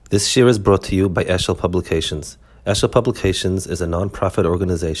This shir is brought to you by Eshel Publications. Eshel Publications is a non-profit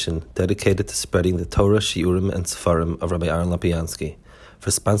organization dedicated to spreading the Torah, Shiurim, and Sefarim of Rabbi Aaron Lapiansky. For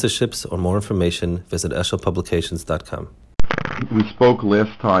sponsorships or more information, visit eshelpublications.com. We spoke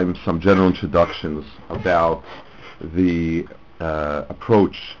last time some general introductions about the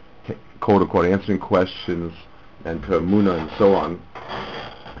approach, quote-unquote, answering questions and to Emunah and so on.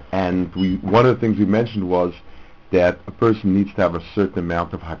 And one of the things we mentioned was that a person needs to have a certain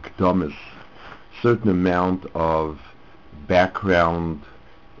amount of hakdamas, certain amount of background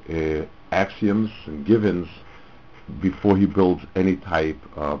axioms and givens before he builds any type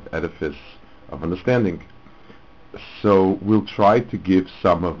of edifice of understanding. So we'll try to give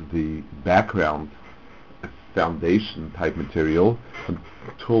some of the background foundation type material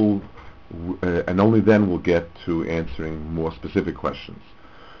until and only then we'll get to answering more specific questions.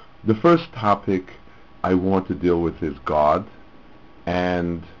 The first topic I want to deal with is God,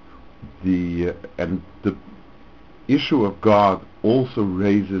 and the issue of God also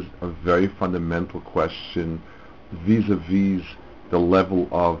raises a very fundamental question vis-a-vis the level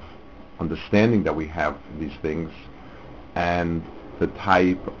of understanding that we have for these things and the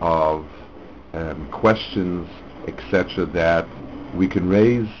type of questions, etc., that we can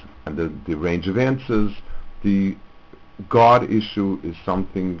raise and the range of answers. The God issue is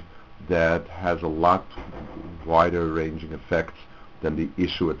something that has a lot wider ranging effects than the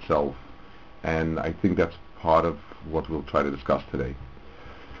issue itself, and I think that's part of what we'll try to discuss today.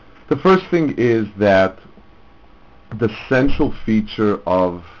 The first thing is that the central feature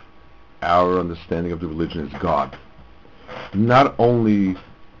of our understanding of the religion is God. Not only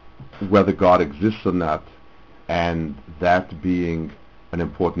whether God exists or not, and that being an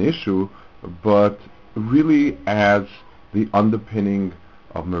important issue, but really as the underpinning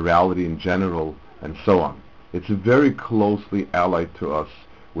of morality in general and so on. It's very closely allied to us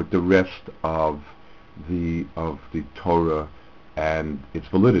with the rest of the Torah and its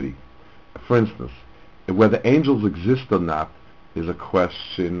validity. For instance, whether angels exist or not is a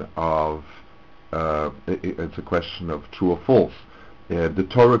question of it's a question of true or false. The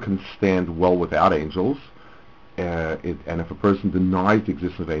Torah can stand well without angels, and if a person denies the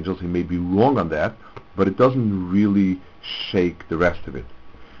existence of angels, he may be wrong on that, but it doesn't really shake the rest of it.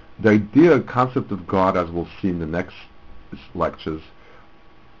 The concept of God, as we'll see in the next lectures,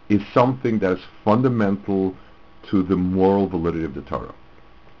 is something that is fundamental to the moral validity of the Torah.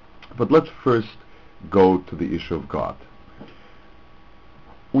 But let's first go to the issue of God.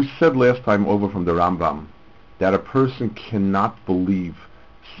 We said last time over from the Rambam that a person cannot believe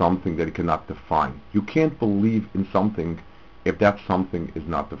something that he cannot define. You can't believe in something if that something is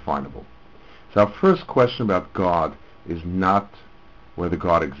not definable. So our first question about God is not whether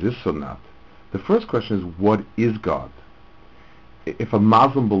God exists or not. The first question is, what is God? If a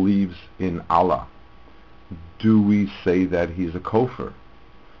Muslim believes in Allah, do we say that he's a kofir?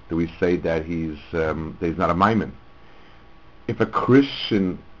 Do we say that he's not a maimon? If a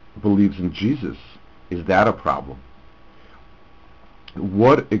Christian believes in Jesus, is that a problem?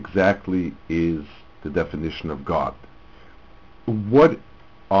 What exactly is the definition of God? What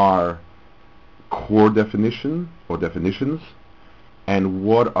are core definitions, and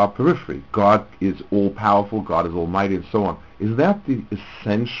what are periphery? God is all-powerful, God is almighty, and so on. Is that the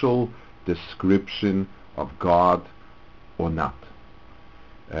essential description of God or not?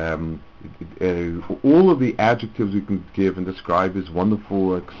 All of the adjectives we can give and describe his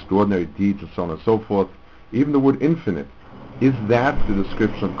wonderful, extraordinary deeds, and so on and so forth, even the word infinite, is that the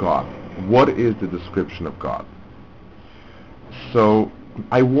description of God? What is the description of God? So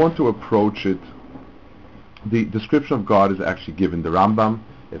I want to approach it. The description of God is actually given the Rambam,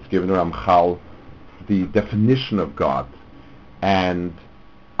 it's given the Ramchal, the definition of God, and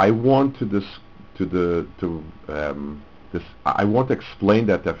I want to I want to explain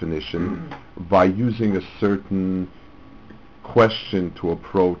that definition by using a certain question to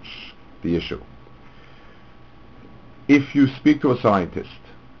approach the issue. If you speak to a scientist,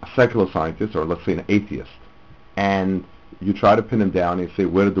 a secular scientist, or let's say an atheist, and you try to pin him down and say,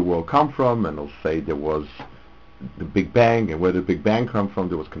 where did the world come from? And he'll say there was the Big Bang, and where did the Big Bang come from?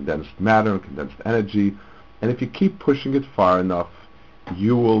 There was condensed matter and condensed energy. And if you keep pushing it far enough,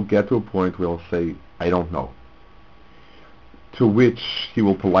 you will get to a point where he'll say, I don't know. To which he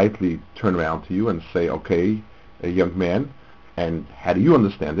will politely turn around to you and say, okay, a young man, and how do you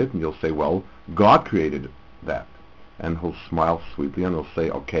understand it? And you'll say, well, God created that. And he'll smile sweetly and he'll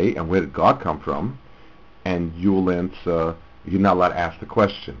say, okay, and where did God come from? And you'll answer, you're not allowed to ask the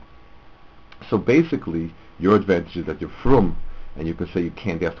question. So basically, your advantage is that you're frum, and you can say you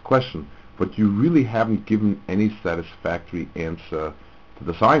can't ask the question, but you really haven't given any satisfactory answer to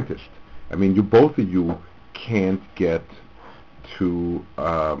the scientist. I mean, both of you can't get to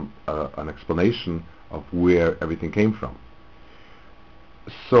an explanation of where everything came from.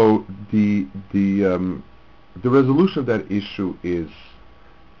 So the resolution of that issue is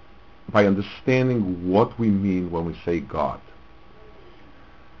by understanding what we mean when we say God.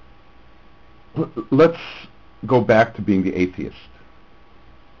 Let's go back to being the atheist.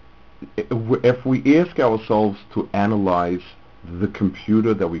 If we ask ourselves to analyze the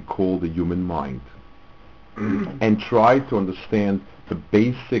computer that we call the human mind and try to understand the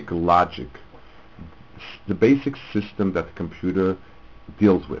basic logic, the basic system that the computer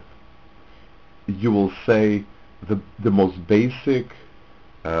deals with, you will say the most basic,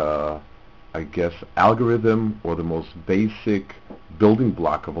 algorithm or the most basic building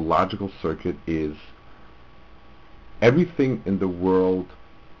block of a logical circuit is everything in the world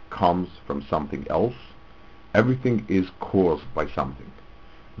comes from something else. Everything is caused by something.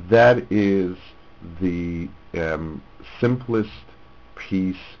 That is the simplest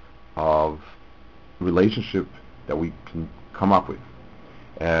piece of relationship that we can come up with.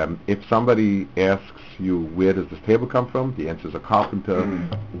 If somebody asks you, where does this table come from? The answer is a carpenter,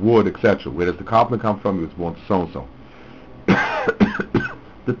 wood, etc. Where does the carpenter come from? He was born so-and-so.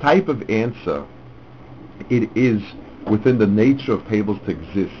 The type of answer it is within the nature of tables to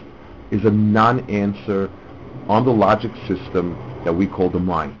exist is a non-answer on the logic system that we call the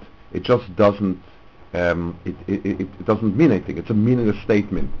mind. It just doesn't it doesn't mean anything. It's a meaningless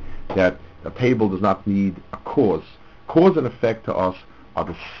statement that a table does not need a cause. Cause and effect to us are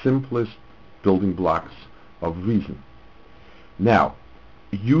the simplest building blocks of reason. Now,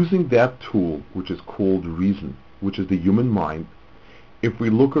 using that tool, which is called reason, which is the human mind, if we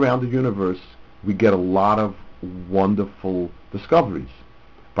look around the universe, we get a lot of wonderful discoveries.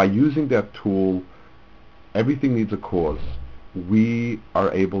 By using that tool, everything needs a cause. We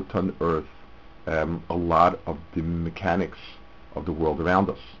are able to unearth a lot of the mechanics of the world around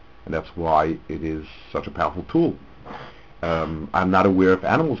us, and that's why it is such a powerful tool. I'm not aware if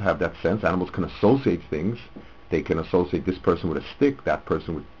animals have that sense. Animals can associate things. They can associate this person with a stick, that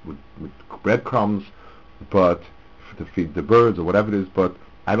person with breadcrumbs, but to feed the birds or whatever it is. But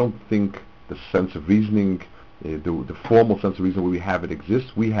I don't think the sense of reasoning, the formal sense of reasoning where we have it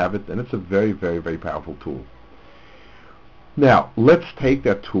exists. We have it, and it's a very, very, very powerful tool. Now, let's take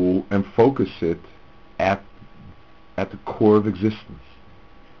that tool and focus it at the core of existence.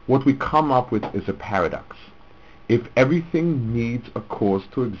 What we come up with is a paradox. If everything needs a cause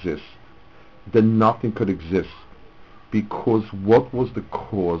to exist, then nothing could exist, because what was the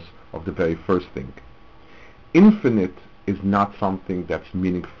cause of the very first thing? Infinite is not something that's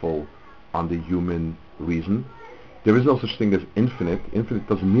meaningful on the human reason. There is no such thing as infinite. Infinite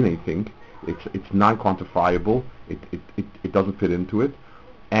doesn't mean anything. It's non-quantifiable. It doesn't fit into it.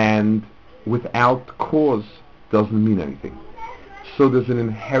 And without cause doesn't mean anything. So there's an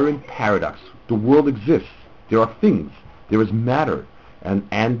inherent paradox. The world exists. There are things. There is matter. And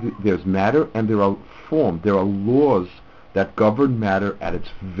there's matter, and there are form. There are laws that govern matter at its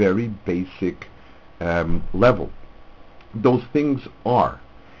very basic level. Those things are.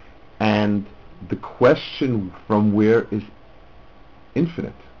 And the question from where is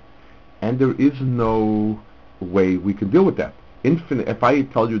infinite? And there is no way we can deal with that. Infinite. If I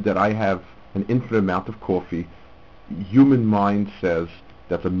tell you that I have an infinite amount of coffee, human mind says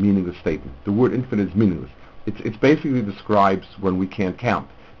that's a meaningless statement. The word infinite is meaningless. It's basically describes when we can't count.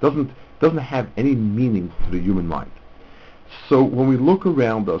 Doesn't have any meaning to the human mind. So when we look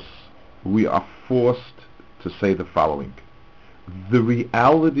around us, we are forced to say the following: the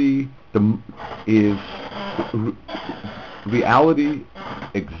reality is reality,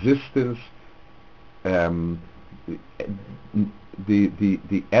 existence, the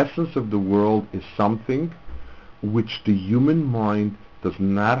essence of the world is something which the human mind does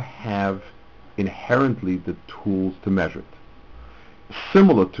not have inherently the tools to measure it.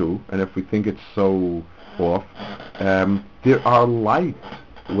 Similar to, and if we think it's so off, there are light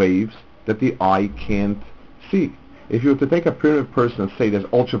waves that the eye can't see. If you were to take a primitive person and say there's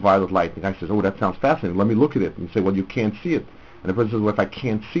ultraviolet light, the guy says, oh, that sounds fascinating, let me look at it. And you say, well, you can't see it. And the person says, well, if I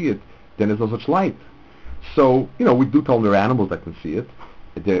can't see it, then there's no such light. So, we do tell them there are animals that can see it.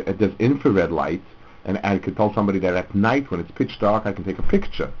 There's infrared light, and I could tell somebody that at night when it's pitch dark, I can take a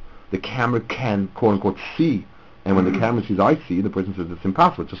picture. The camera can, quote unquote, see. And when the camera sees I see, the person says it's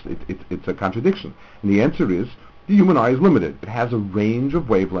impossible. It's a contradiction. And the answer is, the human eye is limited. It has a range of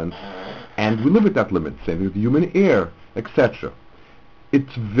wavelengths, and we live at that limit. Same with the human ear, etc.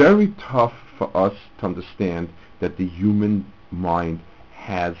 It's very tough for us to understand that the human mind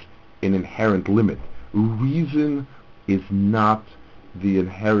has an inherent limit. Reason is not the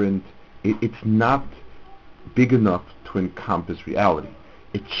inherent, it's not big enough to encompass reality.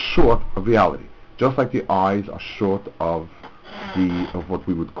 It's short of reality. Just like the eyes are short of what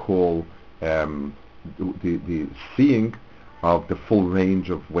we would call the seeing of the full range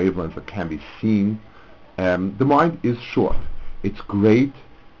of wavelengths that can be seen, the mind is short. It's great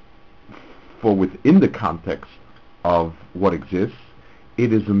for within the context of what exists.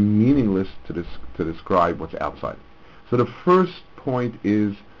 It is meaningless to describe what's outside. So the first point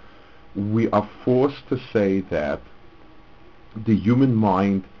is we are forced to say that the human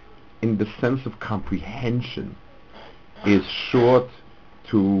mind, in the sense of comprehension, is short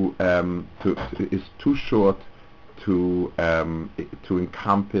is too short to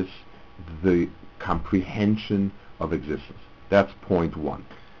encompass the comprehension of existence. That's point one.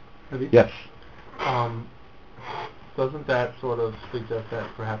 Yes. Doesn't that sort of suggest that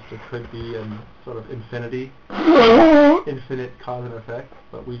perhaps there could be a sort of infinite cause and effect,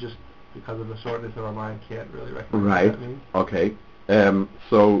 but we just, because of the shortness of our mind, can't really recognize what that means? Okay.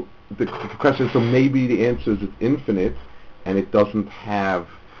 So the question is, so maybe the answer is it's infinite, and it doesn't have,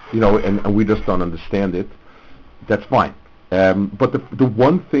 and we just don't understand it. That's fine. But the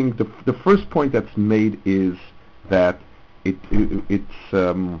one thing, the first point that's made is that it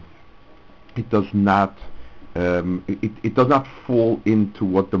does not fall into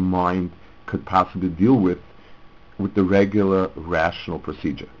what the mind could possibly deal with the regular rational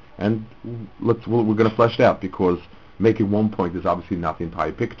procedure. And we're going to flesh it out, because making one point is obviously not the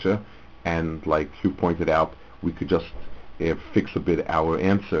entire picture, and like you pointed out, we could just fix a bit our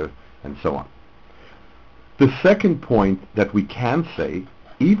answer and so on. The second point that we can say,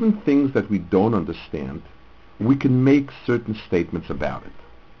 even things that we don't understand, we can make certain statements about it.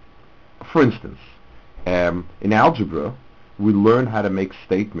 For instance, in algebra, we learn how to make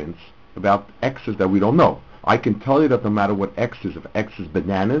statements about x's that we don't know. I can tell you that no matter what x is, if x is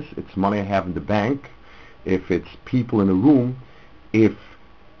bananas, it's money I have in the bank. If it's people in a room, if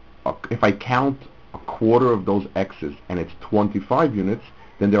I count a quarter of those x's and it's 25 units,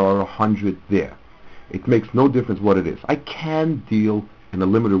 then there are 100 there. It makes no difference what it is. I can deal in a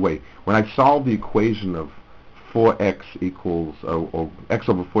limited way. When I solve the equation of 4x equals, or x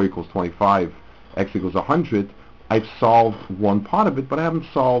over 4 equals 25, x equals 100, I've solved one part of it, but I haven't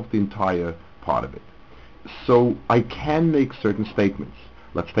solved the entire part of it. So I can make certain statements.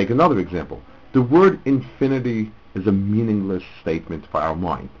 Let's take another example. The word infinity is a meaningless statement for our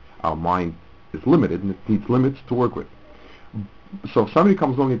mind. Our mind is limited, and it needs limits to work with. So if somebody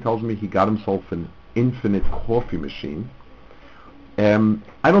comes along and tells me he got himself an infinite coffee machine,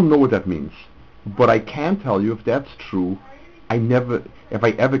 I don't know what that means. But I can tell you, if that's true, if I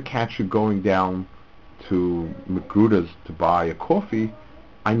ever catch you going down to McGruder's to buy a coffee,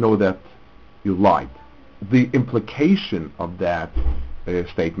 I know that you lied. The implication of that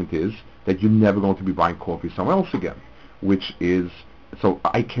statement is that you're never going to be buying coffee somewhere else again, which is, so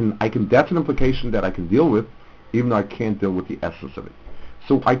I can, that's an implication that I can deal with, even though I can't deal with the essence of it.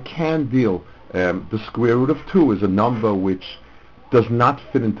 So I can deal, the square root of 2 is a number which does not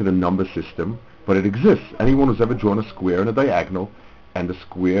fit into the number system, but it exists. Anyone who's ever drawn a square and a diagonal, and the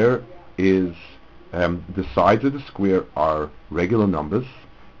square is, the sides of the square are regular numbers.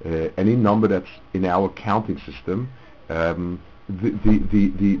 Any number that's in our counting system, the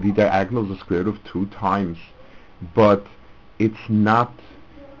diagonal is the square root of 2 times, but it's not,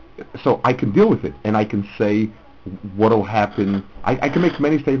 so I can deal with it, and I can say what will happen. I can make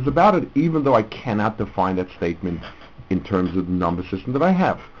many statements about it, even though I cannot define that statement in terms of the number system that I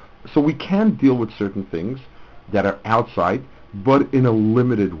have. So we can deal with certain things that are outside, but in a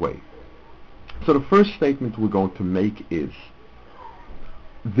limited way. So the first statement we're going to make is,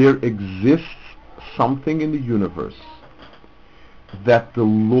 there exists something in the universe that the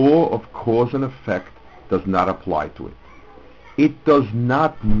law of cause and effect does not apply to it. It does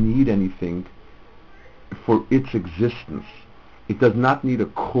not need anything for its existence. It does not need a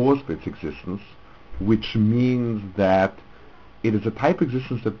cause for its existence, which means that it is a type of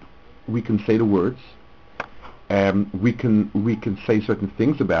existence that we can say the words, we can say certain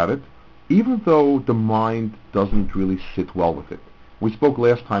things about it, even though the mind doesn't really sit well with it. We spoke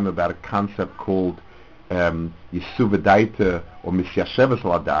last time about a concept called Yisuvedaita or Misyasheves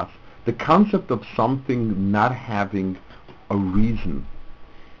Ladas. The concept of something not having a reason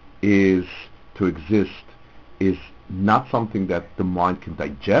is to exist is not something that the mind can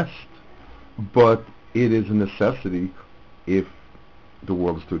digest, but it is a necessity if the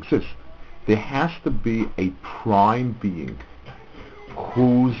world is to exist. There has to be a prime being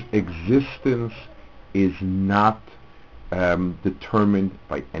whose existence is not determined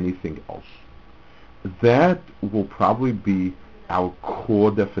by anything else. That will probably be our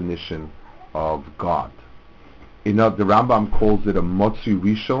core definition of God. The Rambam calls it a Motzi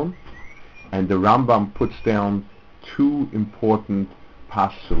Rishon, and the Rambam puts down two important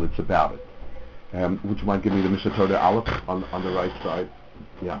postulates about it. Would you mind giving me the Mishnah Torah Aleph on the right side?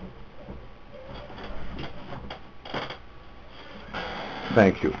 Yeah.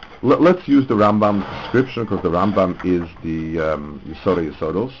 Thank you. Let's use the Rambam's description, because the Rambam is the Yesod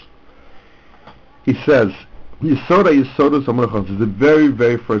Yesodos. He says, Yesod Yesodos is the very,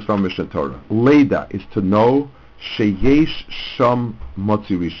 very first from Mishnah Torah. Leda is to know sheyesh sham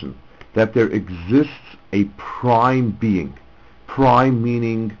motzi rishon, that there exists a prime being. Prime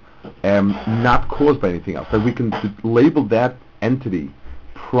meaning not caused by anything else. That we can label that entity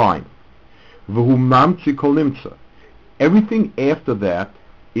prime. V'hu mamtzi kol nimtza. Everything after that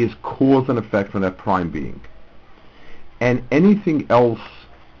is cause and effect from that prime being. And anything else,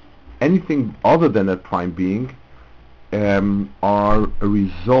 anything other than that prime being, are a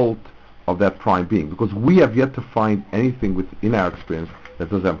result of that prime being. Because we have yet to find anything within our experience that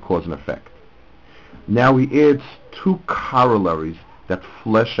doesn't have cause and effect. Now he adds two corollaries that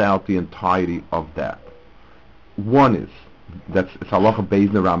flesh out the entirety of that. One is, it's halacha beis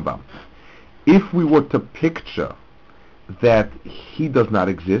in the Rambam. If we were to picture that he does not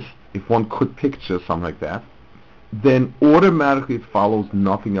exist, if one could picture something like that, then automatically it follows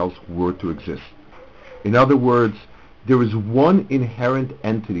nothing else were to exist. In other words, there is one inherent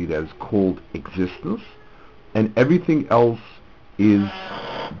entity that is called existence, and everything else is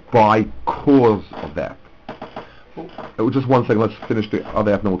by cause of that. Just one second, let's finish the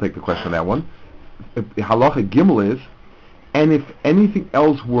other half and then we'll take the question on that one. Halacha Gimel is, and if anything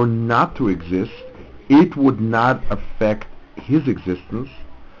else were not to exist, it would not affect his existence,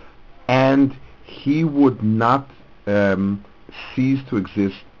 and he would not cease to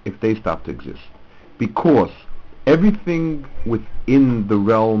exist if they stop to exist. Because everything within the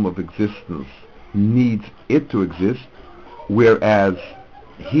realm of existence needs it to exist, whereas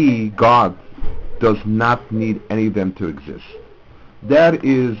he, God, does not need any of them to exist. That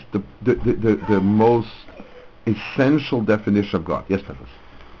is the most essential definition of God. Yes, Professor.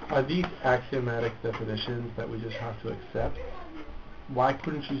 Are these axiomatic definitions that we just have to accept? Why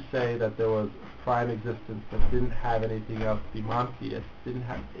couldn't you say that there was prime existence that didn't have anything else to be monotheist,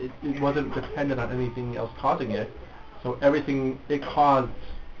 it wasn't dependent on anything else causing it, so everything, it caused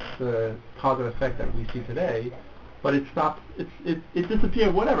the cause and effect that we see today, but it stopped, it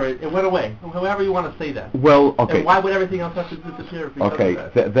disappeared, whatever, it went away, however you want to say that. Well, okay. And why would everything else have to disappear because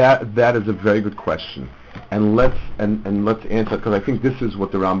of that? That is a very good question. And let's answer, because I think this is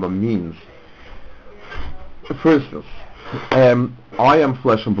what the Rambam means. For instance, I am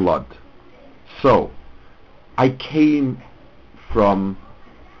flesh and blood. So, I came from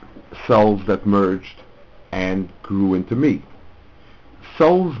cells that merged and grew into me.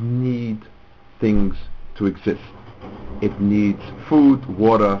 Cells need things to exist. It needs food,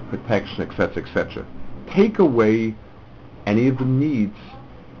 water, protection, etc., etc. Take away any of the needs,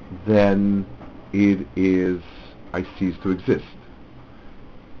 then it is, I cease to exist.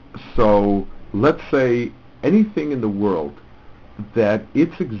 So, let's say anything in the world that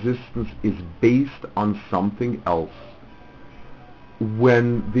its existence is based on something else,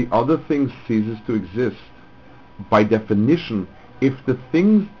 when the other thing ceases to exist, by definition, if the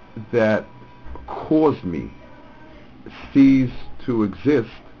things that cause me cease to exist,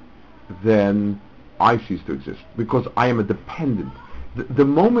 then I cease to exist, because I am a dependent. The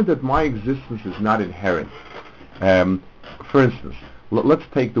moment that my existence is not inherent, for instance, let's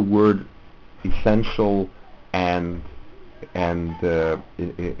take the word essential and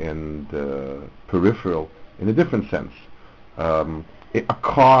peripheral in a different sense. A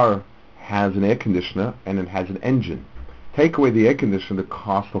car has an air conditioner and it has an engine. Take away the air conditioner, the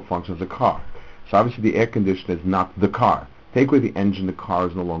car still functions as a car. So obviously the air conditioner is not the car. Take away the engine, the car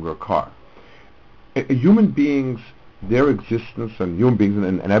is no longer a car. Human beings, their existence, and human beings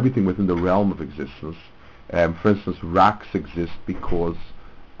and everything within the realm of existence, for instance, rocks exist because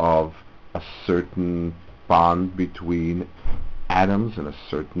of a certain bond between atoms and a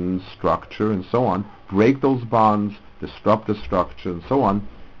certain structure and so on. Break those bonds, disrupt the structure and so on.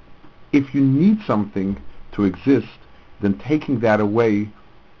 If you need something to exist, then taking that away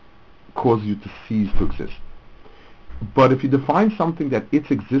causes you to cease to exist. But if you define something that its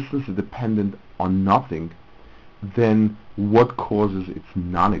existence is dependent on nothing, then what causes its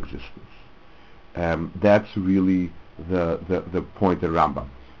non-existence? That's really the point of Rambam.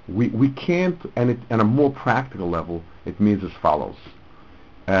 We can't, and on a more practical level, it means as follows.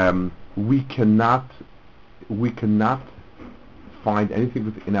 We cannot find anything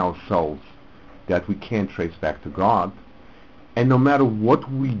within ourselves that we can't trace back to God, And no matter what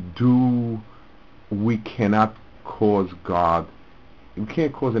we do, we cannot cause God, we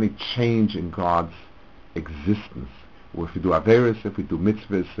can't cause any change in God's existence. Or if we do averis, if we do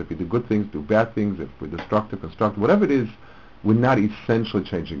mitzvahs, if we do good things, do bad things, if we're destructive, constructive, whatever it is, we're not essentially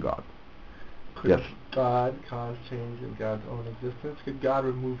changing God. Could Yes. God cause change in God's own existence? Could God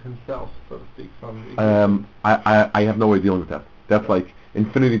remove himself, so to speak, from existence? I have no way of dealing with that. That's like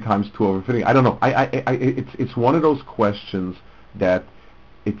infinity times 2 over infinity. I don't know. It's one of those questions that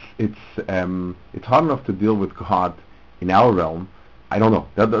it's hard enough to deal with God in our realm. I don't know.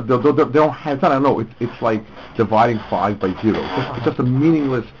 They don't have. I don't know. It's like dividing 5 by 0. It's just a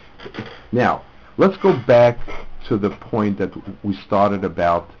meaningless. Now, let's go back to the point that we started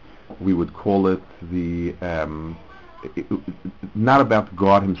about. We would call it the not about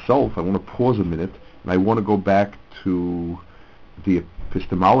God himself. I want to pause a minute, and I want to go back to the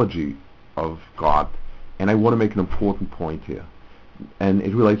epistemology of God, and I want to make an important point here, and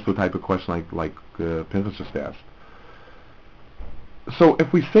it relates to a type of question like Pinchas just asked. So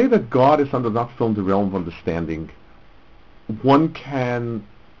if we say that God is under not from the realm of understanding, one can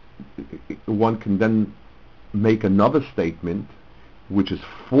then make another statement which is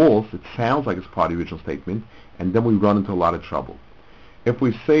false. It sounds like it's part of the original statement, and then we run into a lot of trouble. If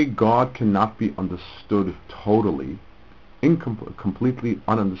we say God cannot be understood totally, completely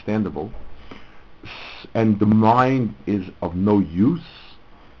ununderstandable, and the mind is of no use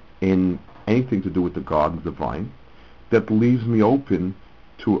in anything to do with the God and the divine, that leaves me open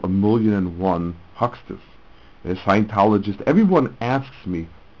to 1,000,001 hucksters. As Scientologist, everyone asks me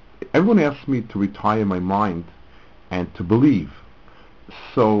to retire my mind and to believe.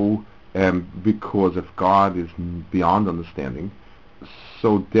 So, because if God is beyond understanding,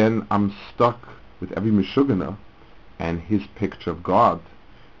 so then I'm stuck with every Meshugana and his picture of God,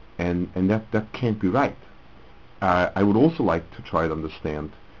 and that can't be right. I would also like to try to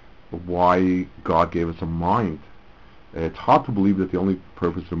understand why God gave us a mind. It's hard to believe that the only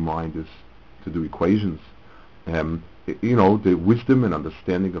purpose of mind is to do equations. The wisdom and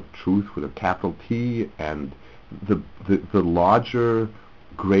understanding of truth with a capital T, and the larger,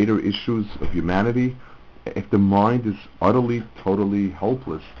 greater issues of humanity. If the mind is utterly, totally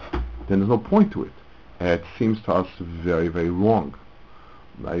helpless, then there's no point to it. It seems to us very, very wrong.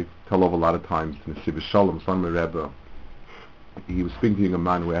 I tell over a lot of times in Nesiv Shalom, son of my Rebbe, he was speaking to a young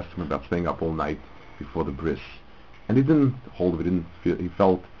man who asked him about staying up all night before the bris. And he didn't hold of it. He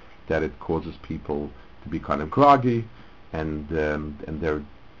felt that it causes people to be kind of groggy, and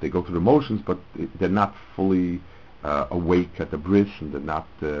they go through the motions, but they're not fully awake at the bris, and they're not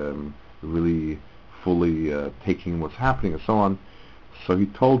really fully taking what's happening and so on. So he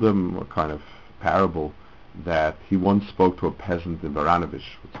told them a kind of parable that he once spoke to a peasant in Baranovich,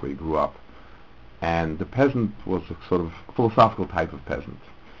 that's where he grew up, and the peasant was a sort of philosophical type of peasant,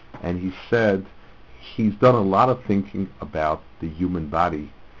 and he said he's done a lot of thinking about the human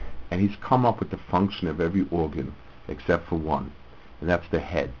body, and he's come up with the function of every organ except for one, and that's the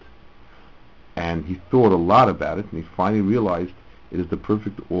head. And he thought a lot about it, and he finally realized it is the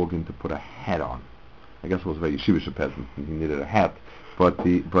perfect organ to put a hat on. I guess it was a very yeshivish peasant, and he needed a hat. But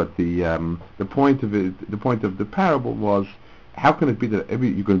the point of it, the point of the parable was, how can it be that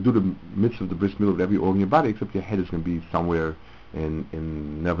you're going to do the mitzvah of the bris milah with every organ in your body, except your head is going to be somewhere in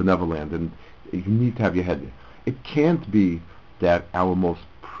Neverland, and you need to have your head there. It can't be that our most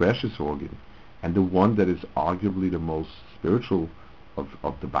precious organ, and the one that is arguably the most spiritual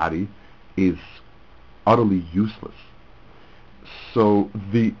of the body, is utterly useless. So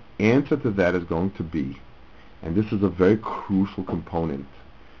the answer to that is going to be, and this is a very crucial component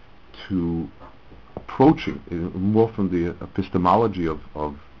to approaching more from the epistemology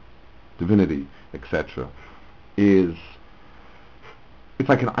of divinity, etc., is it's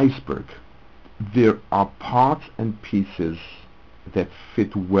like an iceberg. There are parts and pieces that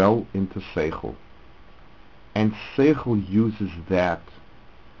fit well into Seichel, and Seichel uses that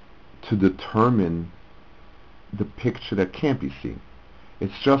to determine the picture that can't be seen.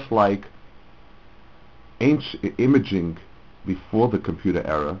 It's just like ancient imaging before the computer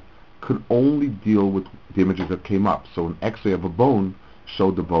era could only deal with the images that came up. So an X-ray of a bone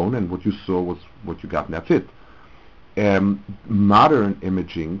showed the bone, and what you saw was what you got, and that's it. Modern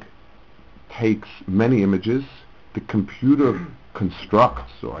imaging takes many images. The computer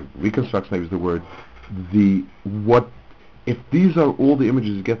constructs, or reconstructs, maybe is the word, if these are all the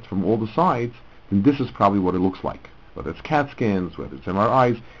images you get from all the sides, then this is probably what it looks like. Whether it's CAT scans, whether it's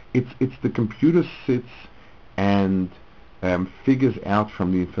MRIs, it's the computer sits and figures out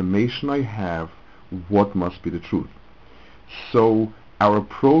from the information I have what must be the truth. So our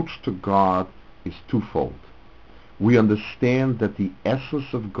approach to God is twofold. we understand that the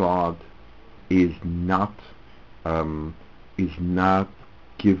essence of God is not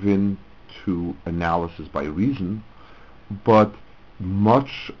given to analysis by reason, but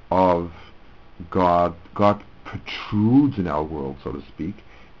much of God protrudes in our world, so to speak,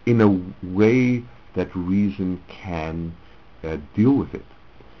 in a way that reason can deal with it.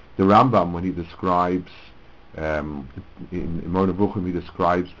 The Rambam, when he describes in Moreh Nevuchim, he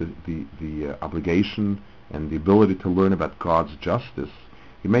describes the obligation and the ability to learn about God's justice.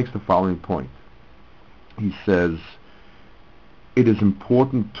 He makes the following point. He says, it is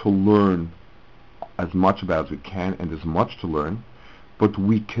important to learn as much about as we can, and there's much to learn, but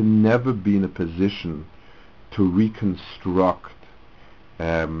we can never be in a position to reconstruct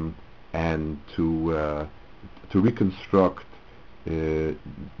and to reconstruct the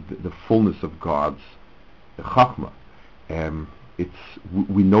fullness of God's Chachma.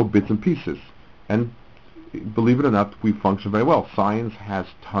 We know bits and pieces, and believe it or not, we function very well. Science has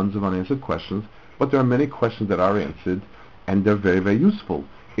tons of unanswered questions, but there are many questions that are answered, and they're very, very useful.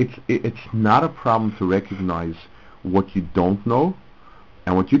 It's not a problem to recognize what you don't know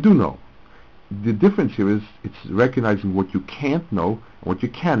and what you do know. The difference here is it's recognizing what you can't know and what you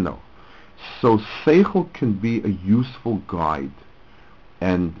can know. So Seichel can be a useful guide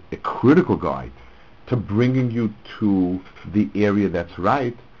and a critical guide to bringing you to the area that's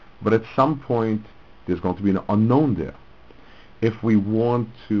right, but at some point there's going to be an unknown there. If we want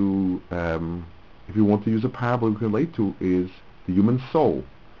to use a parable we can relate to is the human soul.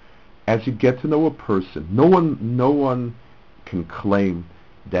 As you get to know a person, no one can claim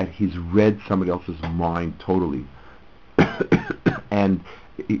that he's read somebody else's mind totally. And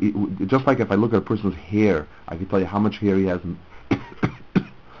just like if I look at a person's hair, I can tell you how much hair he has and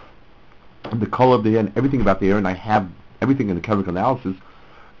the color of the hair and everything about the hair, and I have everything in the chemical analysis.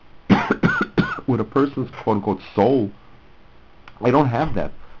 With a person's quote-unquote soul, I don't have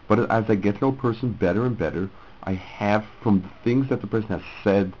that. But as I get to know a person better and better, I have, from the things that the person has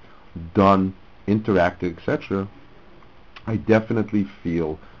said, done, interacted, etc., I definitely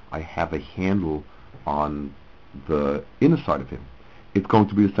feel I have a handle on the inner side of him. It's going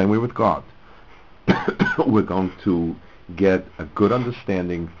to be the same way with God. We're going to get a good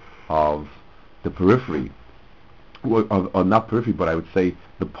understanding of the periphery, or not periphery, but I would say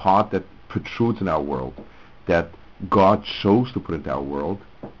the part that protrudes in our world, that God chose to put into our world,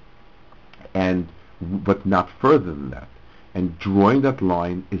 but not further than that. And drawing that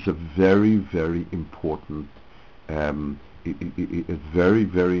line is a very, very important, very,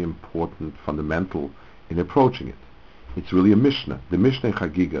 very important fundamental in approaching it. It's really a Mishnah. The Mishnah in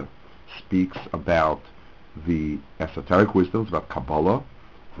Chagiga speaks about the esoteric wisdoms, about Kabbalah,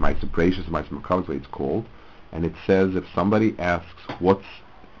 Ma'aser Bereishis, Ma'aser Makabah, the way it's called, and it says if somebody asks what's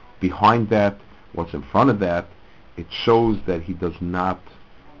behind that, what's in front of that, it shows that he does not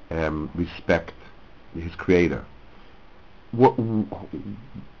respect his creator.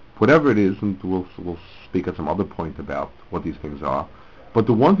 Whatever it is, and we'll speak at some other point about what these things are, but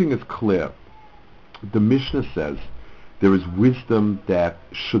the one thing is clear. The Mishnah says there is wisdom that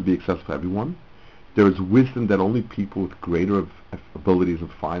should be accessible to everyone. There is wisdom that only people with greater abilities and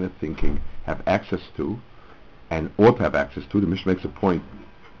finer thinking have access to, and ought to have access to. The Mishnah makes a point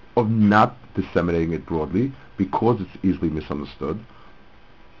of not disseminating it broadly because it's easily misunderstood.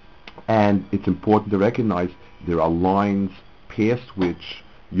 And it's important to recognize there are lines past which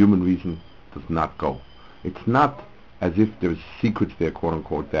human reason does not go. It's not as if there's secrets there, quote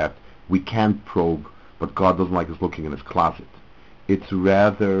unquote, that we can't probe, but God doesn't like us looking in his closet. It's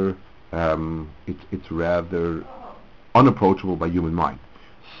rather unapproachable by human mind.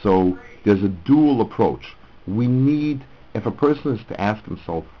 So there's a dual approach. We need, if a person is to ask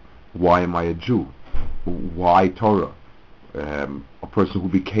himself, why am I a Jew? Why Torah? A person who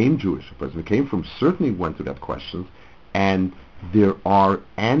became Jewish, a person who came from, certainly went through that question, and there are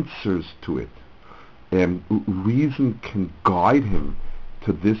answers to it. Reason can guide him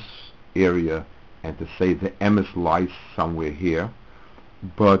to this area and to say the emes lies somewhere here,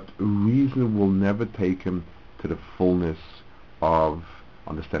 but reason will never take him to the fullness of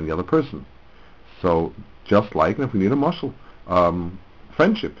understanding the other person. So just like, and if we need a muscle,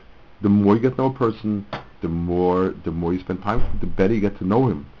 friendship, the more you get to know a person, the more you spend time with him, the better you get to know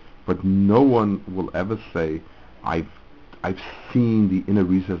him. But no one will ever say, I've seen the inner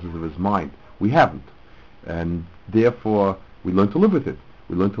recesses of his mind. We haven't. And therefore, we learn to live with it.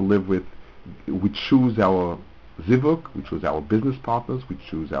 We choose our zivuk, we choose our business partners, we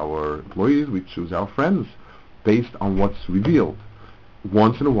choose our employees, we choose our friends based on what's revealed.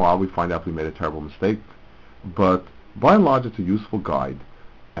 Once in a while we find out we made a terrible mistake, but by and large it's a useful guide.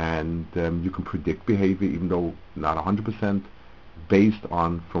 and you can predict behavior, even though not 100%, based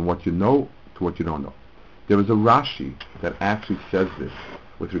on from what you know to what you don't know. There is a Rashi that actually says this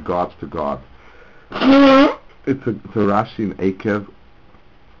with regards to God. It's a Rashi in Ekev.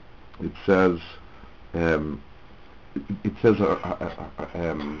 It says the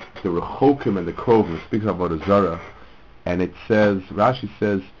Rechokim and the Krovim. It speaks about a Zara, and it says, Rashi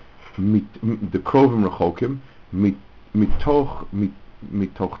says, the Krovim Rechokim mitoch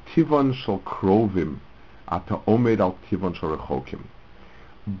tivon shel Krovim ata omed al tivon shel Rechokim.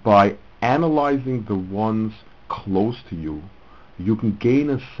 By analyzing the ones close to you, you can gain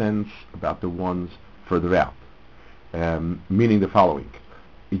a sense about the ones further out. Meaning the following: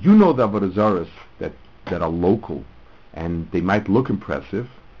 you know the avodah zaros that are local, and they might look impressive,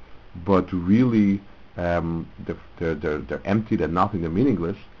 but really they're empty, they're nothing, they're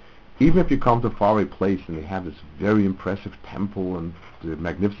meaningless. Even if you come to a faraway place and they have this very impressive temple and the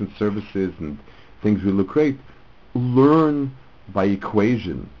magnificent services and things really look great, learn by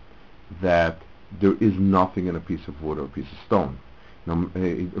equation that there is nothing in a piece of wood or a piece of stone. Now,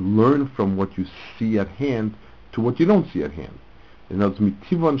 learn from what you see at hand to what you don't see at hand. In other words,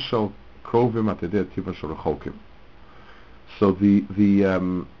 mitivon shel krovim atedeh tivon shel rechokim. So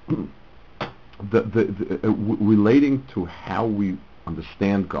relating to how we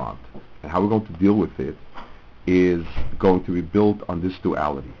understand God and how we're going to deal with it is going to be built on this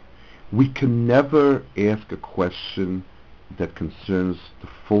duality. We can never ask a question that concerns the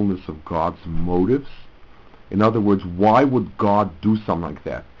fullness of God's motives. In other words, why would God do something like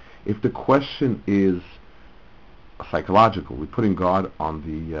that? If the question is psychological, we're putting God on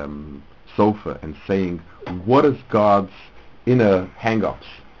the sofa and saying, what is God's inner hang-ups?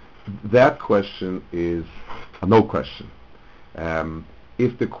 That question is a no question.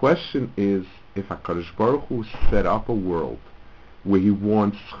 If the question is, if HaKadosh Baruch Hu set up a world where He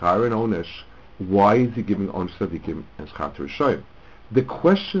wants schar and onesh, why is He giving onesh tzadikim and schar to rishoyim? The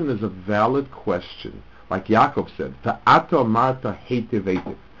question is a valid question. Like Yaakov said, Ta'ata marta heitev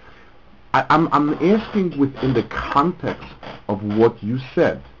heitev. I'm asking within the context of what you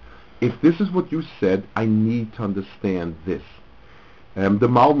said. If this is what you said, I need to understand this. The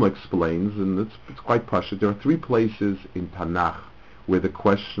Malma explains, and it's quite pashut, there are 3 places in Tanakh where the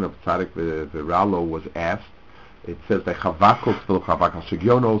question of Tzadik v'Ralo was asked. It says that Chavakos v'Chavak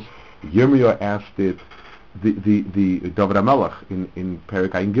HaShigyonos, Yirmiyah asked it, the David HaMelech in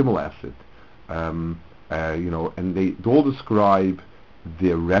Perek Ayin Gimel asked it. And they all describe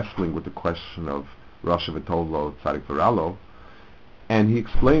their wrestling with the question of Rasha v'Tolo, Tzadik v'Ralo, and he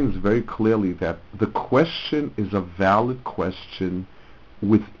explains very clearly that the question is a valid question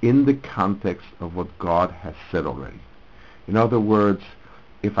within the context of what God has said already. In other words,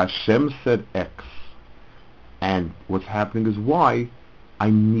 if Hashem said X and what's happening is Y, I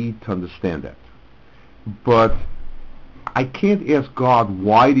need to understand that. But I can't ask God,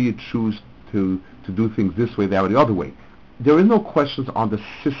 why do you choose to do things this way, that way, the other way? There is no questions on the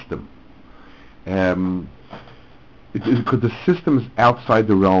system. Because the system is outside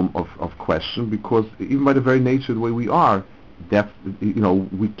the realm of question, because even by the very nature of the way we are,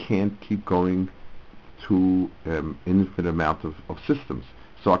 we can't keep going to infinite amount of systems.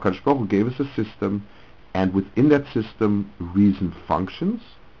 So HaKadosh Baruch Hu gave us a system, and within that system, reason functions,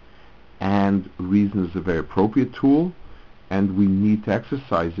 and reason is a very appropriate tool, and we need to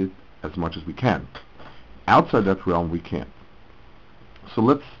exercise it as much as we can. Outside that realm, we can't. So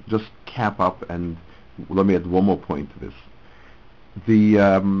let's just cap up, and let me add one more point to this.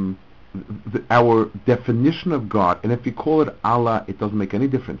 Our definition of God, and if we call it Allah, it doesn't make any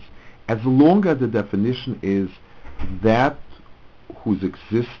difference. As long as the definition is that whose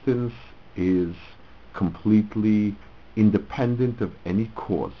existence is completely independent of any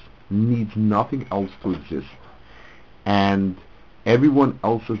cause, needs nothing else to exist, and everyone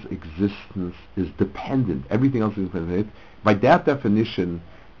else's existence is dependent, everything else is dependent. By that definition,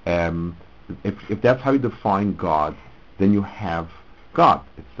 if that's how you define God, then you have God.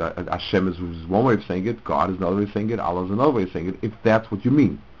 Hashem is one way of saying it, God is another way of saying it, Allah is another way of saying it, if that's what you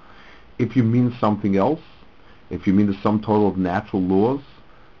mean. If you mean something else, if you mean the sum total of natural laws,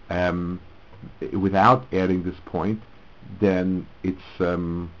 without adding this point, then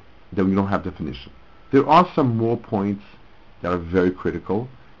then we don't have definition. There are some more points that are very critical,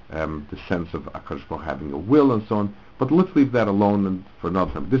 the sense of HaKadosh Baruch Hu having a will and so on, but let's leave that alone and for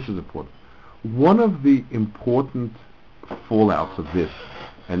another time. This is important. One of the important fallouts of this,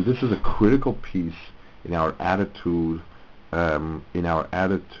 and this is a critical piece in our attitude,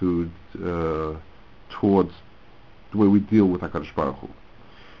 towards the way we deal with HaKadosh Baruch Hu.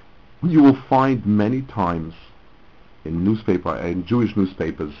 You will find many times in Jewish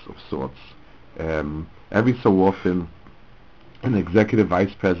newspapers of sorts. Every so often, an executive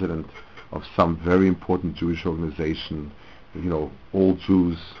vice president of some very important Jewish organization, all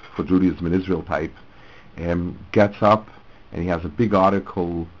Jews for Judaism in Israel type, gets up and he has a big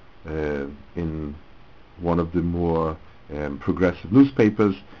article in one of the more progressive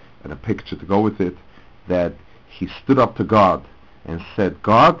newspapers and a picture to go with it, that he stood up to God and said,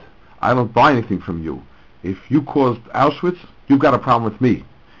 God, I don't buy anything from you. If you caused Auschwitz, you've got a problem with me.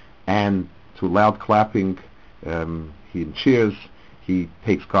 And to loud clapping, he cheers, he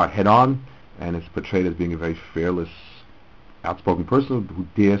takes God head on, and is portrayed as being a very fearless, outspoken person who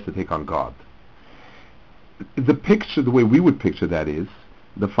dares to take on God. The picture, the way we would picture that is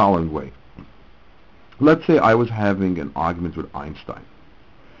the following way. Let's say I was having an argument with Einstein.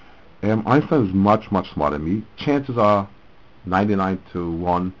 Einstein is much, much smarter than me. Chances are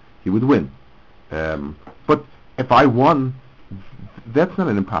 99-1 he would win. But if I won, that's not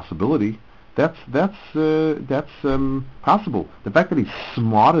an impossibility. That's possible. The fact that he's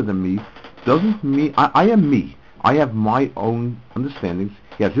smarter than me doesn't mean I am me. I have my own understandings.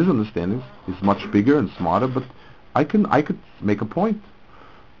 He has his understandings. He's much bigger and smarter, but I could make a point.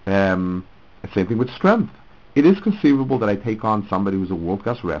 Same thing with strength. It is conceivable that I take on somebody who's a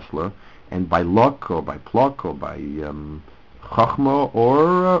world-class wrestler, and by luck or by pluck or by chachma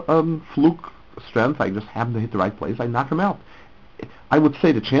or fluke strength, I just happen to hit the right place, I knock him out. I would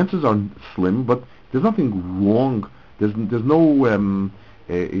say the chances are slim, but there's nothing wrong. There's no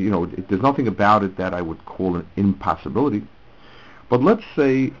there's nothing about it that I would call an impossibility. But let's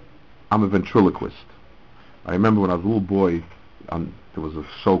say I'm a ventriloquist. I remember when I was a little boy, there was a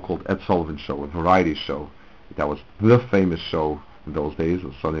show called Ed Sullivan Show, a variety show. That was the famous show in those days,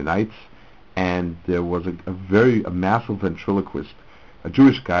 on Sunday nights. And there was a massive ventriloquist, a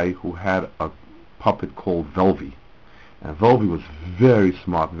Jewish guy who had a puppet called Velvy. And Velvy was very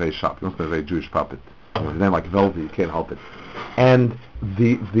smart and very sharp. He must have been a very Jewish puppet. His name like Velvy, you can't help it. And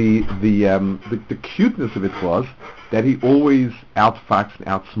the cuteness of it was that he always outfoxed and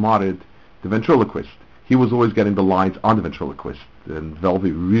outsmarted the ventriloquist. He was always getting the lines on the ventriloquist, and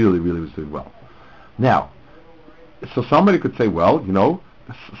Velvy really, really was doing well. Now, so somebody could say, well,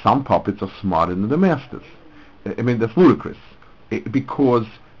 some puppets are smarter than the masters. I mean, that's ludicrous, because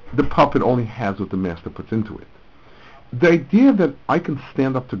the puppet only has what the master puts into it. The idea that I can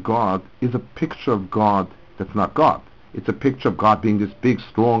stand up to God is a picture of God that's not God. It's a picture of God being this big,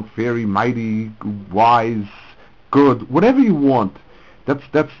 strong, fairy, mighty, wise, good, whatever you want.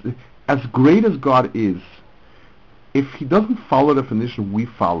 That's as great as God is. If he doesn't follow the definition we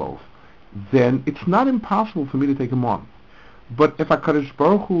follow, then it's not impossible for me to take him on. But if HaKadosh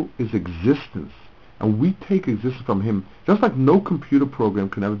Baruch Hu is existence, and we take existence from him, just like no computer program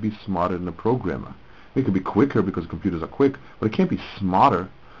can ever be smarter than a programmer. It could be quicker because computers are quick, but it can't be smarter.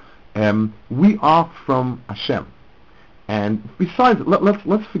 We are from Hashem. And besides,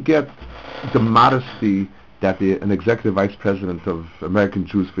 let's forget the modesty that an executive vice president of American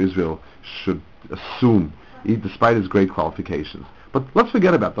Jews for Israel should assume, despite his great qualifications. But let's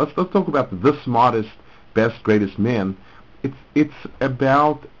forget about that. Let's talk about the smartest, best, greatest man. It's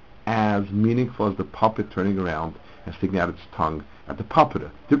about as meaningful as the puppet turning around and sticking out its tongue at the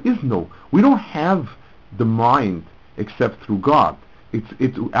puppeter. We don't have the mind except through God.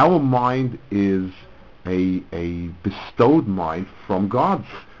 Our mind is a bestowed mind from God's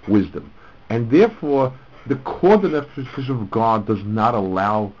wisdom, and therefore the core definition of God does not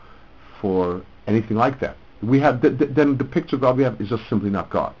allow for anything like that. We have then the picture of God we have is just simply not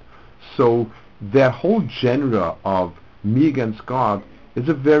God. So that whole genre of me against God is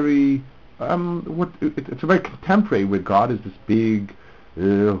a very it's a very contemporary, where God is this big,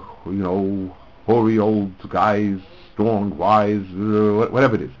 hoary old guy, strong, wise,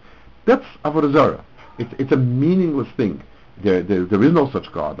 whatever it is. That's Avodah Zarah. It's a meaningless thing. There is no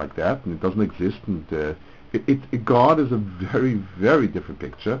such God like that, and it doesn't exist. And God is a very, very different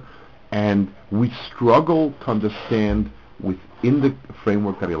picture, and we struggle to understand within the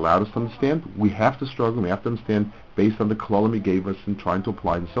framework that He allowed us to understand. We have to struggle. We have to understand based on the Kolalim He gave us and trying to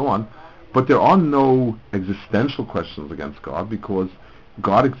apply and so on. But there are no existential questions against God, because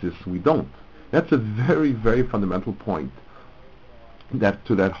God exists, we don't. That's a very, very fundamental point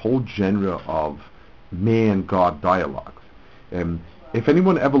to that whole genre of man-God dialogues. If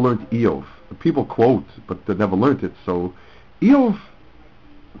anyone ever learned Eov, people quote, but they never learned it. So Eov,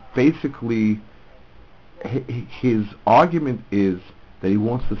 basically, his argument is that he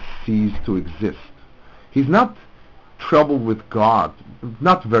wants to cease to exist. He's not troubled with God,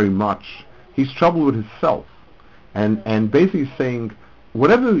 not very much. He's troubled with himself, and basically saying,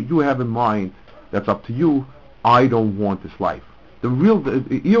 whatever you have in mind, that's up to you. I don't want this life.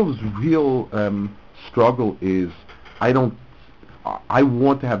 Eov's real struggle is, I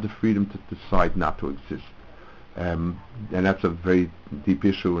want to have the freedom to decide not to exist. And that's a very deep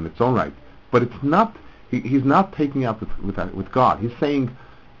issue in its own right. But it's not, he's not taking up with God. He's saying,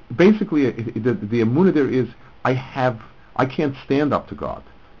 basically, the emunah there is, I can't stand up to God.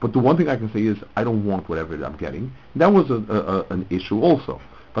 But the one thing I can say is, I don't want whatever I'm getting. That was an issue also.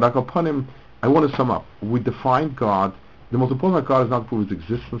 But upon him, I want to sum up. We define God. The most important about God is not to prove his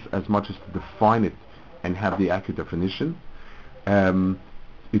existence as much as to define it and have the accurate definition.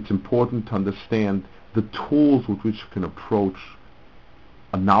 It's important to understand the tools with which you can approach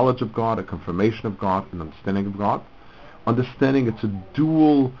a knowledge of God, a confirmation of God, an understanding of God. Understanding it's a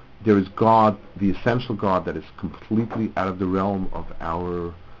dual, there is God, the essential God that is completely out of the realm of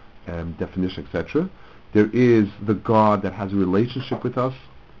our definition, etc. There is the God that has a relationship with us,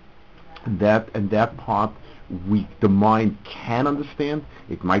 and that part the mind can understand.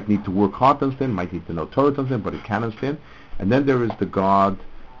 It might need to work hard to understand, might need to know Torah to understand, but it can understand. And then there is the God,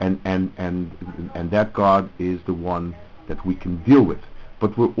 and that God is the one that we can deal with.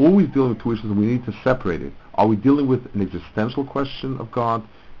 But we're always dealing with two issues, and we need to separate it. Are we dealing with an existential question of God?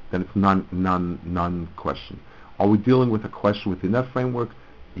 Then it's none question. Are we dealing with a question within that framework?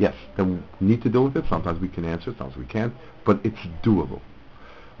 Yes, then we need to deal with it. Sometimes we can answer, sometimes we can't, but it's doable.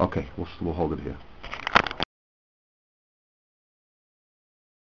 Okay, we'll hold it here.